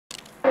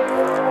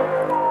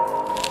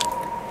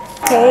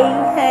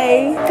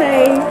Hey,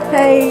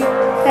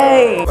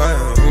 hey.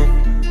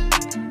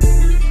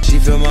 She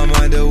fill my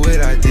mind up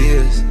with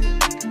ideas.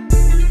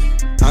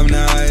 I'm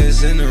the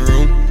highest in the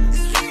room.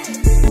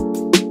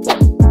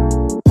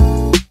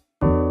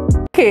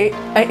 Okay,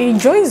 I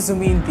enjoy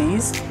zooming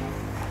these.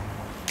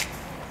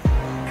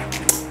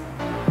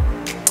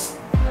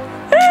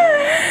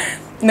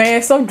 Now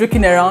yeah, stop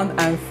joking around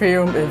and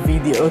film a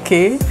video,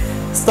 okay?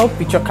 Stop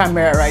with your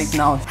camera right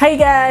now. Hi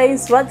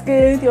guys, what's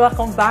good?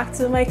 Welcome back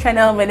to my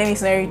channel. My name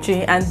is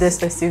Norichi and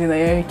this is the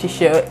Norichi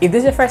Show. If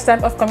this is your first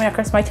time of coming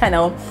across my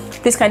channel,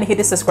 please kindly hit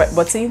the subscribe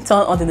button,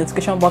 turn on the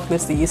notification bell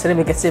close to you so that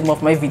you get to see more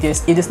of my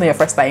videos. If this is not your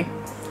first time,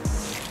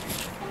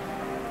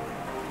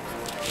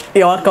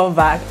 you're welcome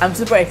back. I'm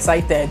super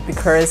excited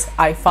because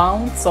I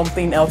found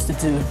something else to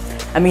do.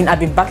 I mean, I've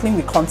been battling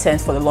with content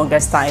for the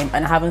longest time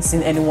and I haven't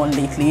seen anyone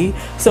lately.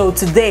 So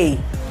today,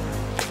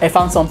 I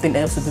found something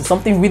else to do,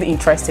 something really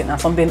interesting and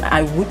something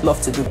I would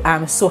love to do.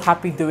 I'm so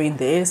happy doing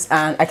this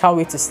and I can't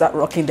wait to start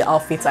rocking the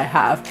outfits I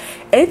have.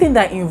 Anything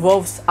that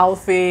involves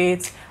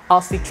outfit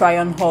try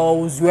on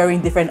hauls,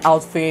 wearing different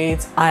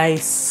outfits, I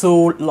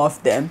so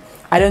love them.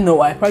 I don't know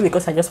why, probably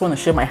because I just want to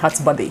show my hot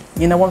body.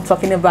 You know what I'm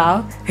talking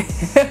about?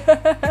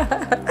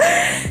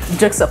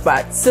 Jokes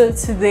apart. So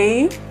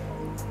today,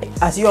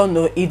 as you all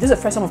know, if this is the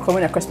first time of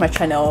coming across my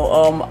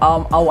channel,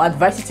 I'll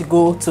advise you to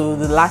go to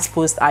the last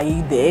post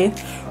I did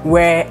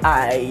where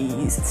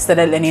I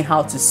started learning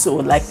how to sew,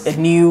 like a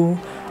new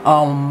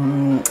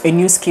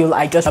skill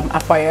I just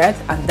acquired,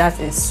 and that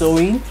is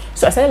sewing.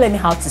 So I started learning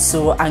how to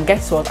sew, and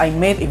guess what, I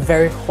made a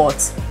very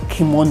hot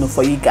kimono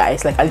for you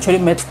guys. Like I literally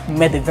made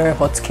a very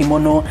hot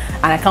kimono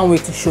and I can't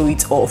wait to show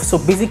it off. So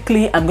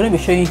basically I'm going to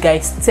be showing you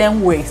guys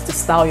 10 ways to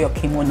style your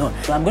kimono.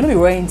 So I'm going to be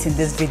wearing it in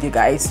this video,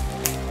 guys.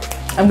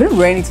 I'm going to be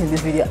wearing it in this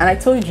video, and I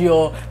told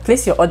you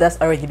place your orders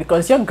already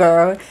because your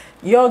girl,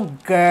 you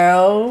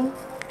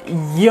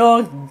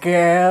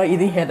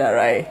didn't hear that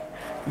right?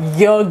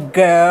 Your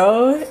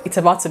girl, it's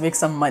about to make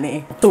some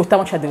money. So without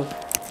much ado,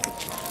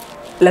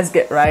 let's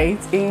get right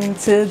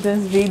into this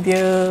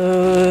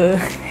video.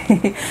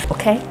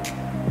 Okay,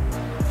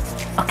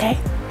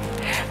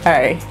 all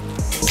right.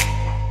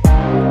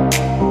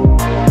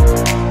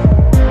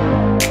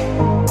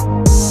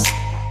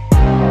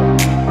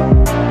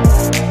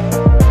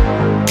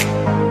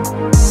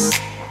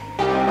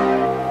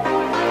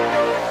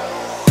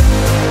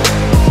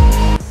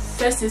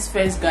 First is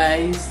first,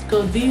 guys.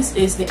 So this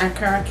is the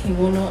Ankara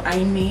kimono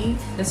I made.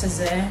 This is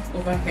it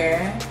over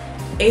here.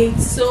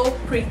 It's so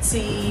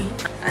pretty,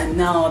 and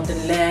now the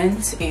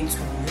length is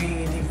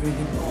really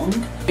long.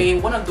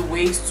 One of the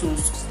ways to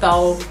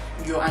style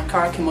your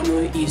Ankara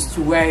kimono is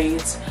to wear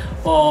it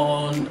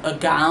on a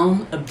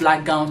gown, a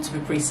black gown to be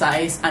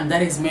precise, and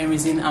that is the main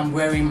reason I'm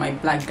wearing my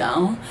black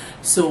gown.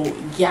 So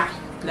yeah,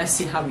 let's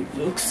see how it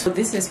looks. So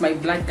this is my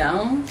black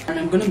gown and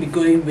I'm gonna be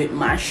going with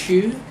my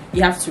shoe.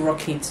 You have to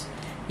rock it.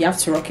 You have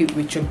to rock it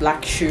with your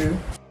black shoe.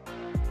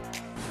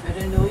 I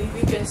don't know if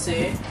you can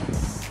see,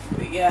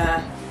 but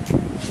yeah,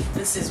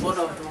 this is one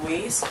of the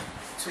ways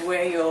to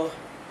wear your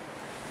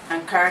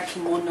Ankara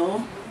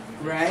kimono,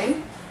 right?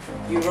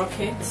 You rock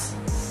it.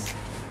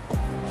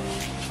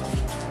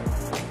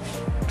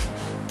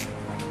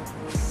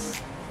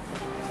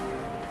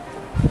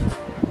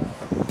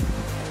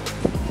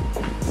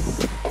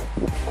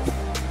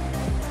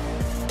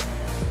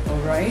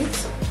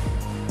 Alright.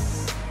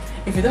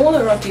 If you don't want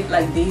to rock it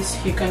like this,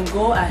 you can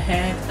go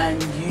ahead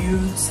and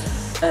use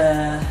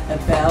a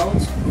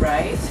belt,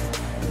 right?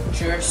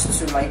 Just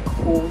to like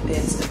hold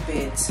it a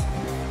bit.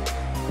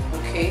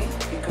 Okay,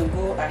 you can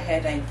go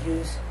ahead and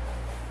use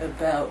a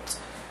belt.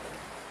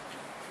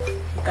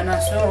 You can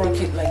as well rock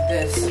it like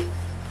this.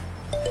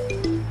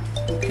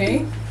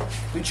 Okay,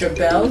 with your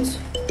belt.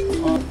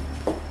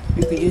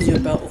 You can use your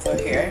belt over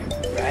here,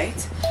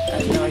 right?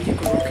 And now you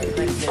can rock it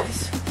like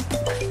this.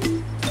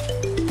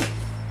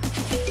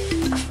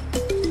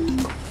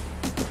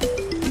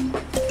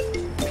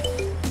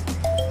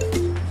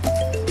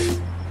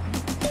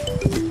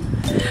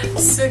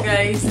 So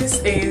guys,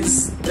 this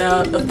is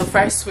the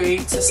first way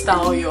to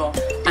style your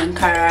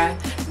Ankara.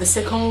 The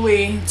second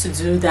way to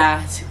do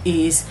that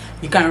is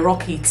you can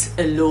rock it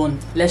alone.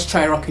 Let's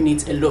try rocking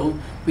it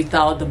alone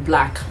without the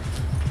black.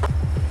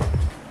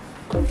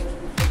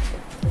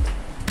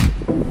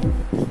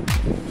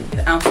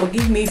 And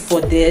forgive me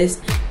for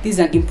this is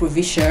an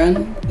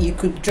improvisation. You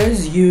could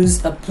just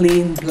use a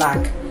plain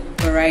black.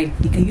 Alright,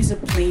 you can use a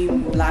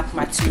plain black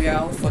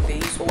material for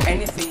this or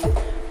anything,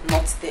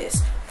 not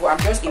this. But I'm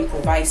just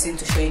improvising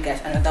to show you guys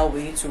another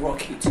way to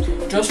rock it.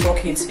 Just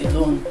rock it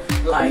alone,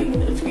 like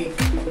a big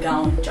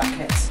gown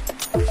jacket.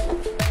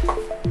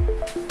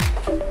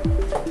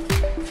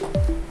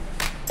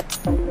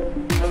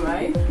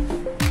 Alright.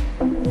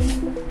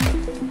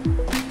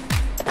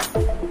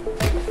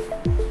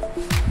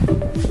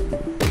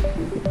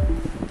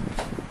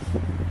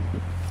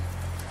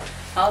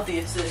 How do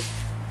you see?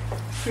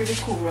 Pretty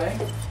cool,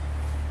 right?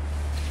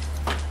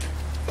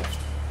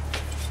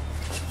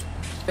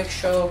 Make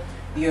sure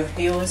your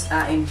heels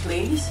are in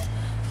place.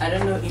 I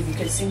don't know if you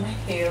can see my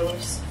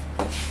heels.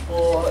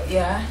 But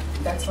yeah,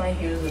 that's my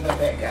heels over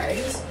there,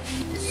 guys.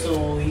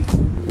 So we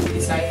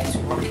decided to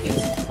rock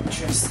it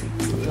just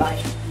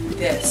like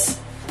this.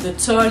 The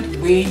third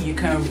way you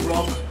can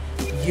rock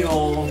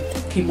your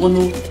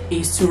kimono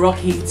is to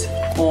rock it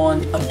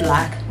on a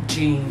black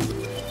jean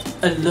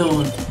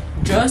alone,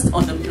 just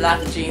on the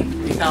black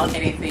jean without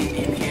anything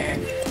in here.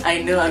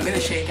 I know I'm gonna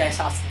show you guys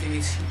how to do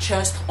it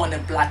just on a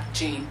black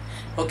jean.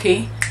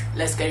 Okay,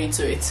 let's get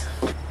into it.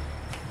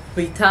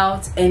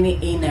 Without any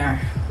inner,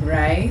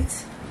 right?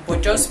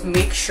 But just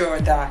make sure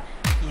that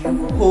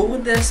you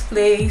hold this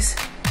place,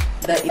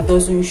 that it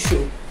doesn't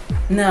show.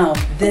 Now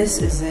this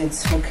is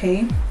it,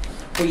 okay?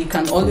 But you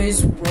can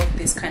always rock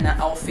this kind of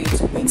outfit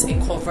with a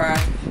covered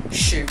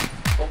shoe,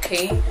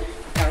 okay? You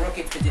can rock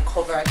it with a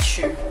covered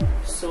shoe.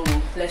 So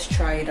let's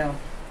try it out.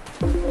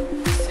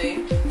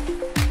 See,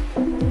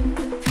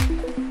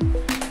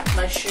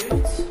 my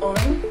shoes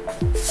on,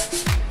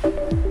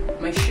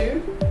 my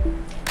shoe,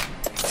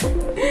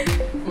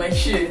 my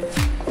shoe.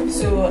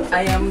 So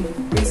I am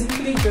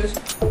basically just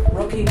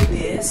rocking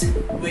this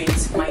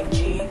with my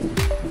jean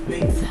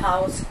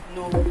without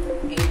no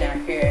inner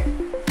here,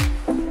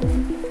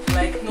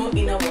 like no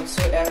inner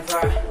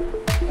whatsoever.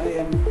 I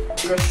am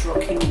just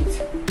rocking it.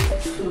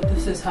 So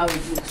this is how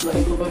it looks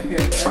like over here,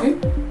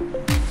 right?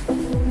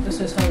 This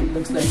is how it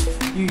looks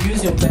like. You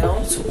use your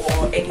belt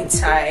or any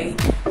tie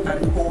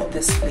and hold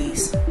this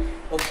place,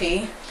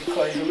 okay?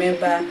 Because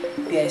remember,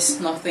 there's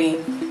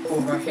nothing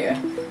over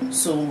here.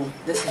 So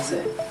this is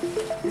it.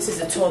 This is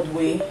the third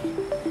way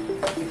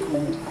you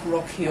could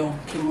rock your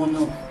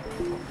kimono.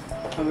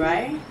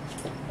 Alright?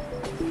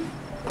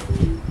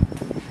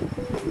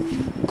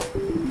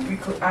 We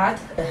could add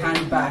a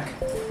handbag.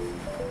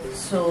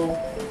 So,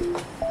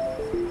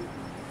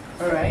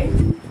 alright.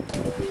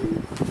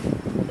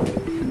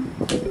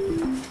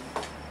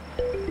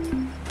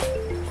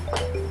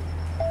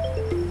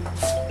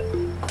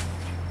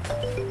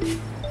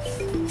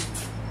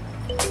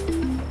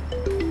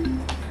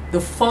 The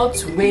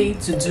fourth way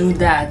to do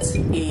that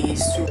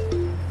is to...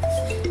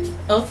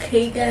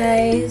 Okay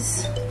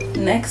guys,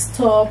 next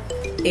up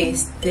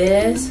is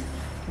this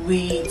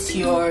with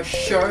your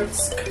short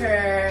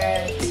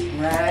skirt,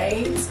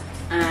 right?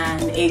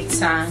 And a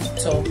tank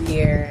top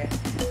here.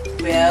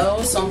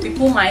 Well, some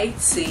people might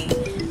say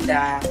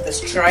that the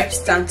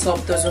striped tank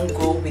top doesn't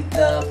go with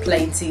the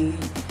plenty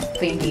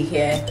thingy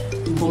here.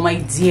 But my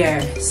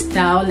dear,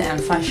 style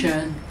and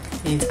fashion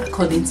is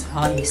according to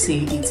how you say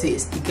it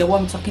is. You get what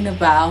I'm talking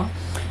about?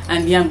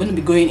 And yeah, I'm going to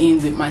be going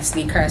in with my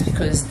sneakers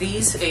because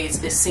this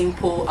is a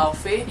simple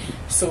outfit,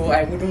 so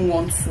I wouldn't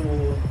want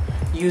to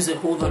use a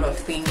whole lot of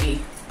thingy.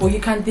 But you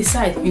can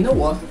decide, you know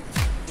what,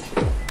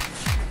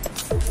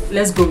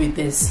 let's go with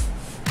this.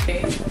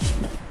 Okay,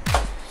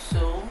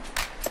 so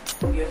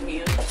your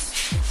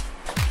heels,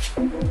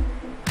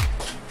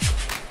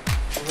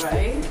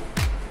 right,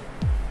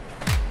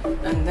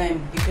 and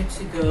then you're good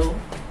to go.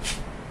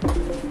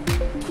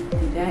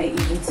 Did I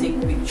even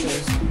take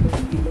pictures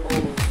in all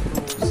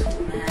of those?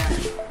 Man.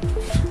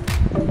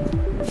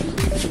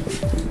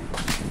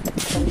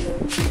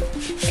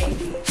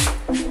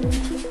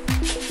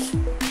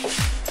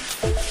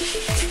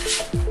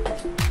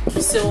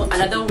 So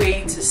another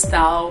way to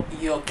style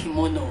your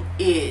kimono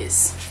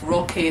is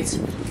rock it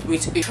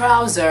with a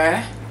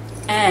trouser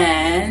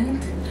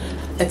and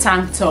a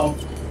tank top.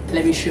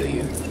 Let me show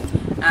you.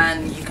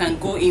 And you can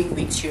go in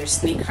with your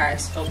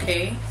sneakers,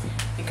 okay?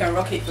 You can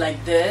rock it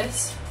like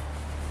this.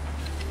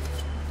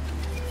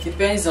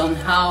 Depends on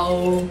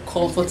how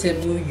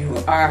comfortable you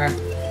are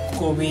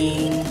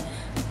going,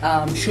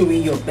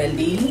 showing your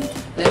belly.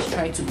 Let's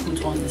try to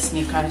put on the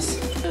sneakers.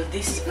 So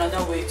this is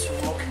another way to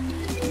rock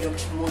your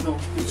kimono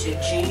with your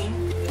jean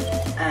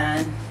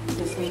and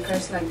the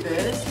sneakers like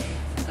this.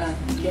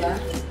 Yeah,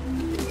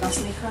 my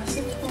sneakers.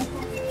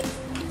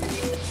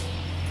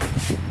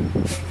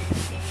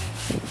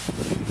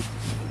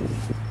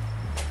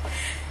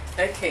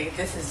 Okay,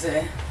 this is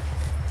it.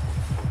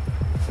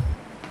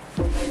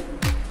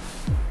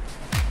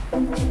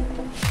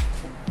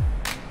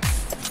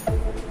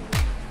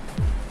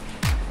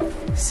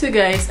 So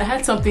guys, I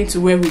had something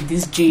to wear with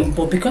this jean,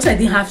 but because I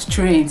didn't have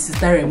strength to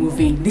start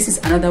removing, this is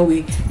another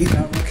way you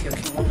can rock your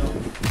kimono.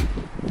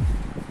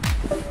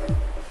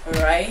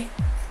 Alright,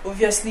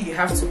 obviously you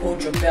have to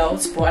hold your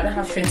belt, but I don't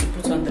have strength to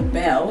put on the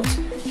belt.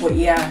 But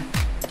yeah,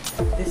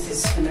 this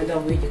is another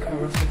way you can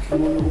rock your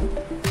kimono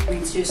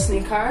with your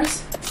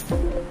sneakers.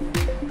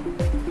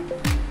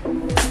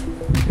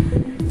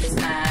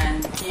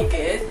 And kick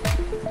it.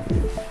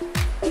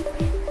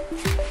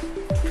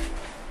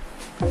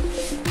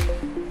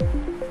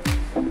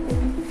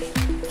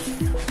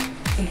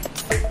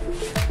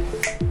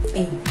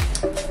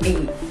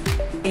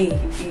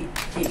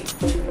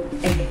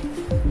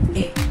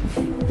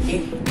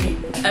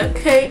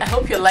 Okay, I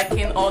hope you're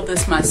liking all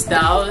this my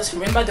styles.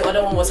 Remember the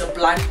other one was a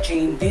black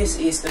jean, this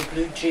is the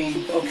blue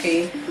jean,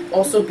 okay?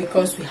 Also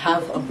because we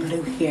have a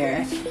blue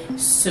here,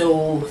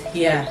 so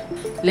yeah,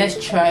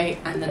 let's try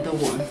another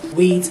one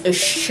with a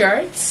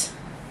shirt,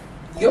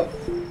 yup,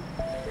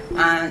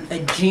 and a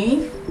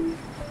jean.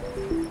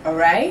 all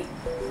right,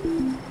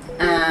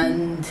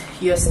 and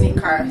your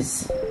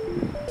sneakers.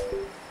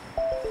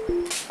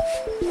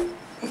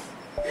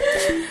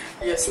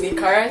 Your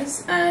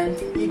sneakers, and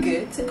you're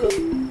good to go.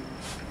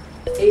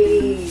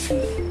 Hey,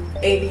 hey,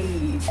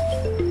 hey,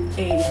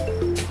 hey,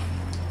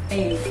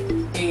 hey,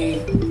 hey,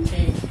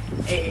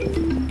 hey,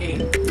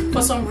 hey.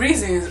 For some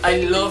reasons,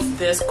 I love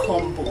this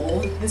combo.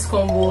 This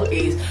combo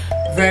is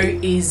very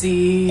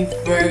easy,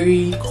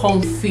 very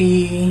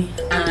comfy,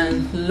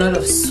 and a lot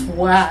of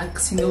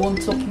swags. You know what I'm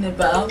talking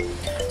about?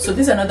 So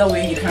this is another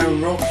way you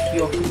can rock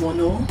your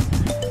kimono.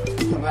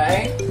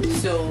 Alright,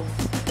 so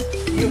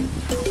you.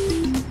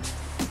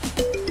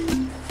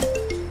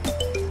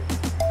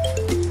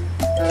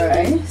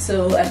 Alright,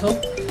 so I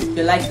hope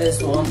you like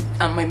this one,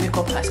 and my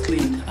makeup has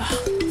cleaned.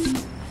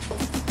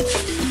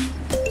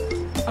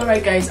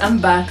 Alright guys, I'm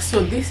back.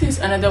 So this is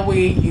another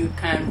way you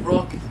can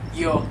rock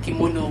your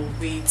kimono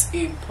with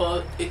a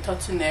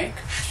turtleneck,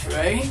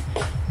 right?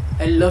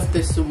 I love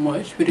this so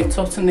much, with a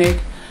turtleneck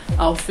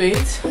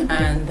outfit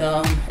and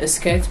a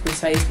skirt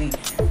precisely.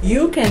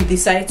 You can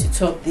decide to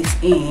tuck this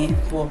in,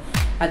 but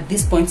at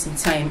this point in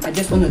time I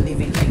just want to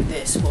leave it like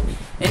this. But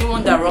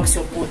anyone that rocks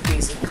your boat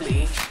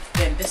basically,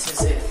 then this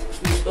is it.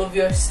 With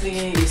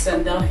obviously a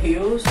sandal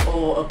heels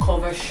or a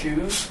cover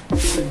shoe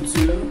would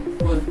do,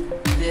 but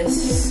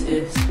this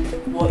is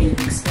what it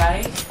looks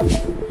like.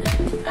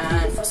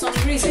 And for some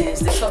reasons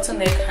the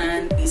turtleneck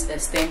hand is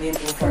extending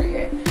over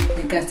here.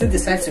 You can still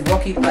decide to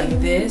rock it like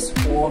this,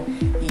 or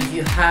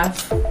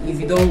if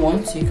you don't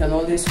want, you can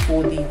always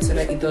fold it so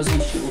that it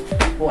doesn't show.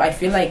 But I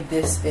feel like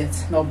this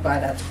is not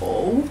bad at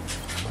all.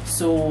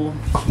 So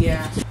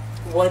yeah,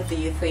 what do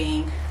you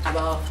think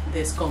about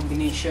this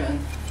combination?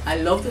 I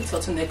love the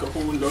turtleneck a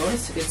whole lot.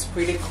 It's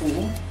pretty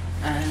cool,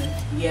 and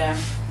yeah,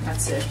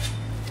 that's it.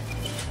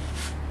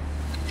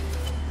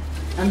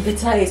 And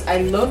besides,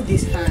 I love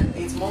this hand.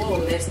 It's more or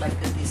less like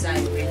the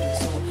design really,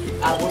 so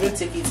I wouldn't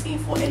take it in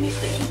for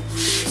anything.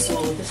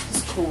 So this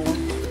is cool.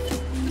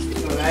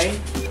 Alright,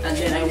 and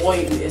then I wore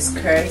it with a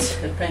skirt,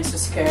 the pencil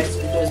skirt,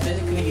 because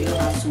basically you don't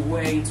have to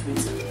wear it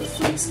with the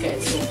full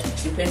skirt.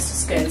 So the pencil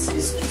skirt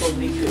is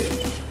probably good.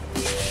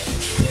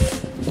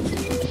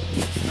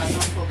 And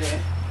don't forget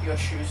your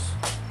shoes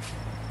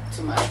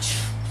to match.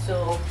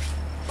 So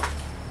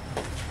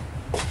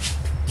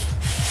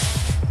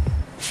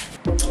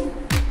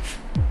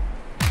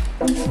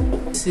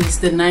this is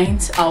the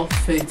 9th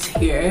outfit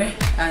here,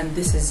 and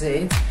this is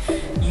it.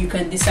 You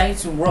can decide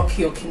to rock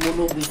your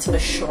kimono with a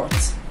short,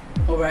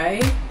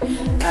 alright,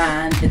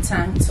 and the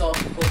tank top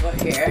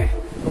over here,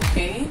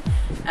 okay,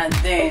 and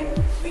then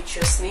with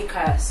your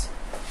sneakers,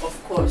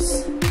 of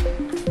course.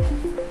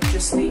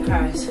 Your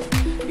sneakers,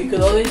 you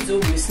could always do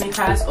with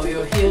sneakers or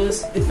your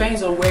heels,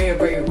 depends on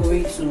wherever you're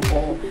going to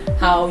or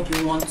how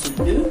you want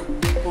to look,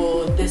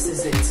 but this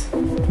is it.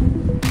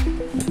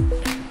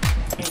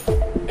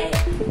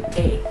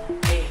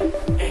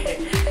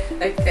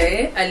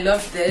 Okay, I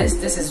love this.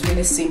 This is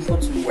really simple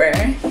to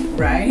wear,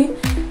 right?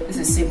 This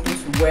is simple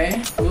to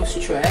wear, no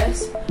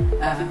stress.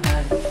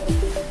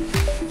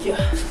 Yeah.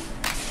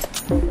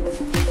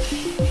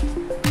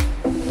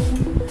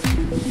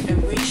 I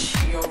wish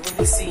you're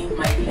really seeing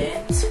my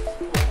length.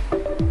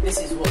 This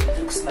is what it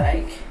looks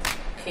like.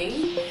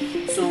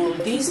 Okay, so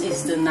this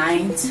is the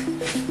 9th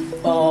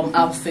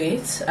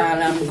outfit,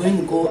 and I'm going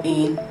to go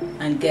in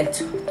and get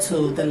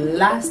to the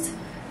last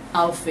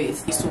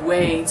outfit. Is to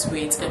wear it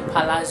with a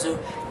palazzo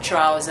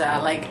trouser,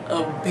 like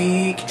a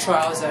big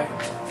trouser.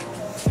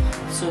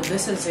 So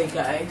this is it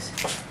guys,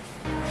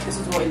 this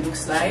is what it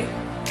looks like.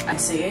 I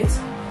see it.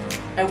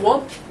 I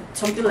wore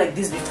something like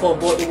this before,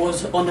 but it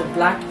was on a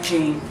black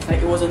jean,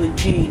 like it was on a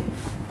jean.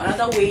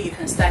 Another way you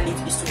can style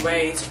it is to wear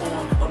it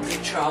on a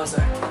big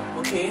trouser,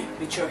 okay,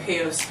 with your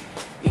heels.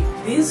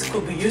 This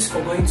could be used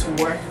for going to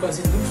work because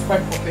it looks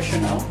quite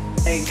professional.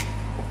 Like,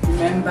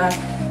 remember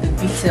the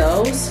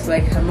details,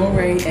 like I'm not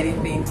wearing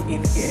anything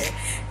in here.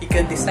 You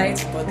can decide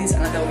to put this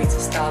another way to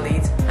style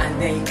it,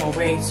 and then you can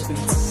wear it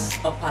with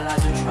a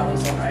palazzo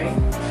trouser, right?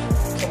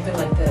 Something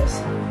like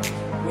this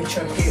with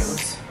your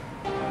heels,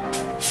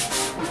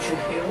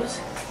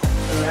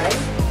 alright?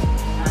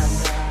 And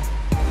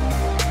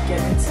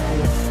get it.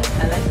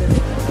 I like the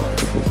look of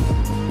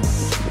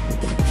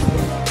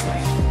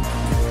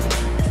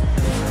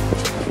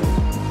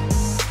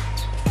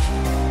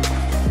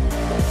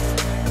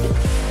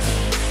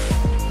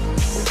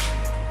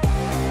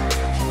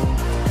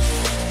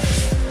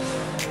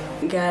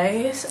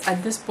guys,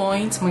 at this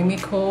point my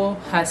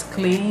makeup has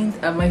cleaned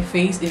and my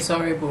face is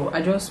horrible.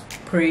 I just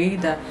pray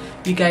that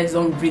you guys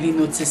don't really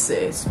notice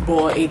it,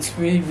 but it's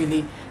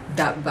really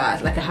that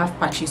bad. Like I have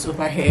patches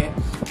over here,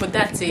 but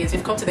that's it.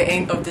 We've come to the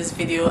end of this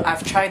video.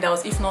 I've tried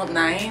out if not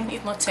 9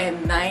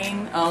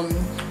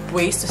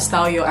 ways to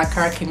style your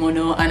Ankara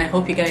kimono, and I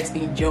hope you guys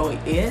enjoy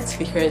it,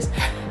 because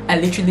I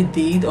literally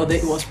did, although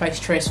it was quite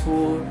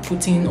stressful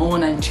putting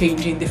on and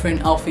changing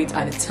different outfits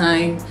at a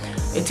time.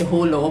 It's a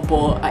whole lot,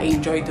 but I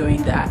enjoy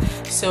doing that.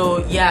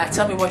 So yeah,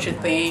 tell me what you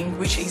think.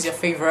 Which is your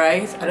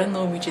favorite? I don't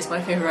know which is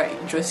my favorite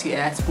just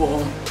yet,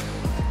 but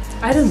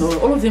I don't know,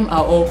 all of them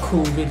are all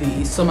cool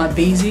really. Some are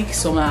basic,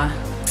 some are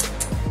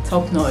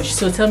top notch.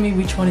 So tell me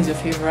which one is your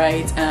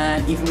favorite,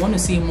 and if you want to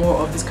see more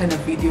of this kind of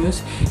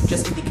videos,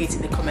 just indicate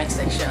in the comment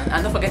section,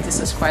 and don't forget to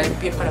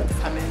subscribe, be a part of the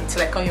family.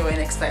 Till I come your way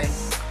next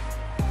time.